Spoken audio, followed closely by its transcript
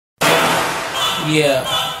Yeah,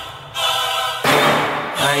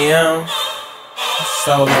 I am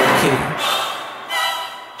solo kid,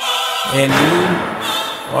 and you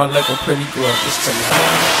are looking pretty gorgeous tonight.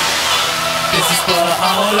 This is for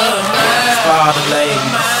all of It's for all the ladies,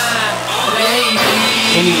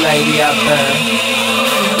 any lady out there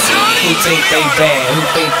who think they bad, who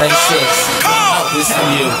think they sexy. This for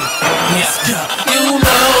you. You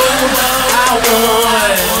know I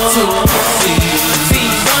want to see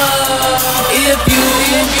if you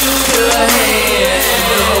could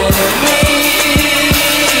handle me.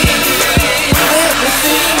 Let me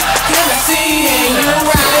see, can I see? And you're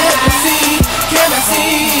right. Let me see, can I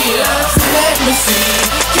see? Let me see,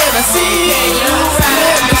 can I see? And you're right.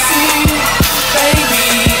 Let me see, baby.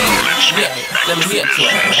 Yeah, let me hear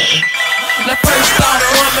it. Now first off,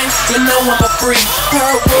 woman, you know I'm a freak.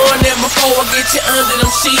 Heard warning before I get you under them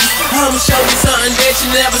sheets. I'ma show you something that you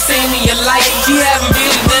never seen in your life. She haven't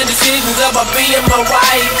really done decisions about being my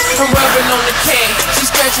wife. I'm rubbing on the cat, she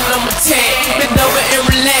scratching on my tat. Bend over and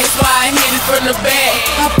relax while I hit it from the back.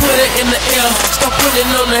 I put her in the air, start putting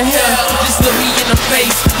on her hair. Just look me in the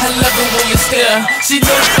face, I love it when you stare. She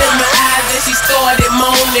looked in my eyes and she started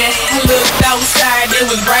moaning. I looked outside, it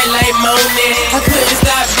was bright like morning. I couldn't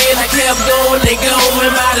stop then, I kept going and going.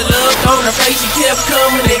 By the look on her face, she kept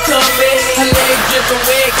coming and coming. Her legs dripping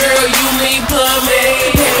wet, girl, you need plumbing.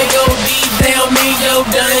 Let me go deep down in your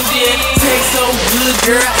dungeon. Taste so good,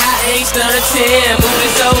 girl, I ain't stunting. Booty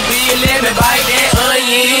so big, let me bite that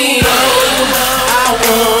onion. You know I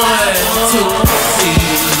want to see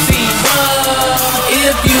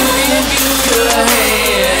if you could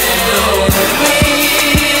handle me.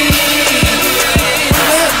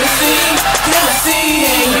 Let me see, can I see?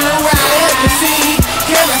 And you're right. Let me see,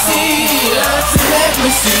 can I see? Let me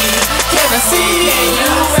see, can I see? And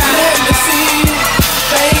you're right. Let me see,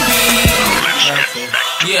 baby.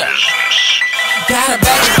 Yeah. Got her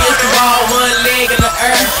back against the wall, one leg in the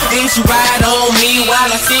earth. Then she ride on me while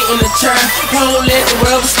I sit in the chair. Don't let the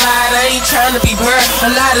rubber slide, I ain't trying to be hurt.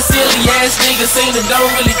 A lot of silly ass niggas seem to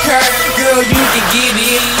don't really care. Girl, you can get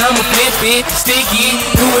it, I'ma flip it, stick it.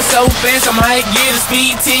 Do it so fast, I might get a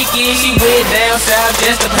speed ticket. She went down south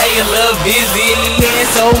just to pay a little visit. Yeah,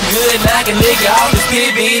 so good, knock a nigga off his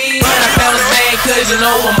pivot. But I bounce back cause you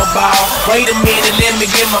know I'm a ball. Wait a minute, let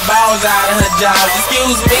me get my balls out of her jaws.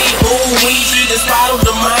 Excuse me, ooh wee, she just swallowed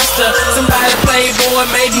the monster. Somebody playboy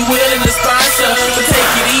may be willing to sponsor, but take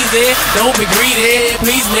it easy, don't be greedy,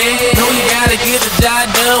 please man. Know you gotta get the job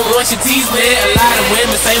done once you tease me. A lot of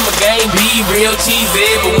women say my game be real cheesy,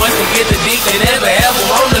 but once they get the dick they never ever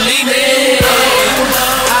wanna leave me.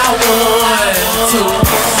 I want to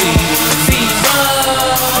see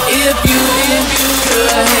if you could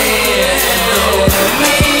handle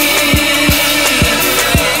me.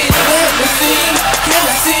 Let me see, can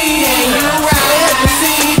I see? And you're right. Let me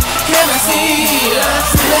see, can I see?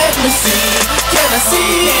 Let me see, can I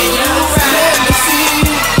see? And you're right.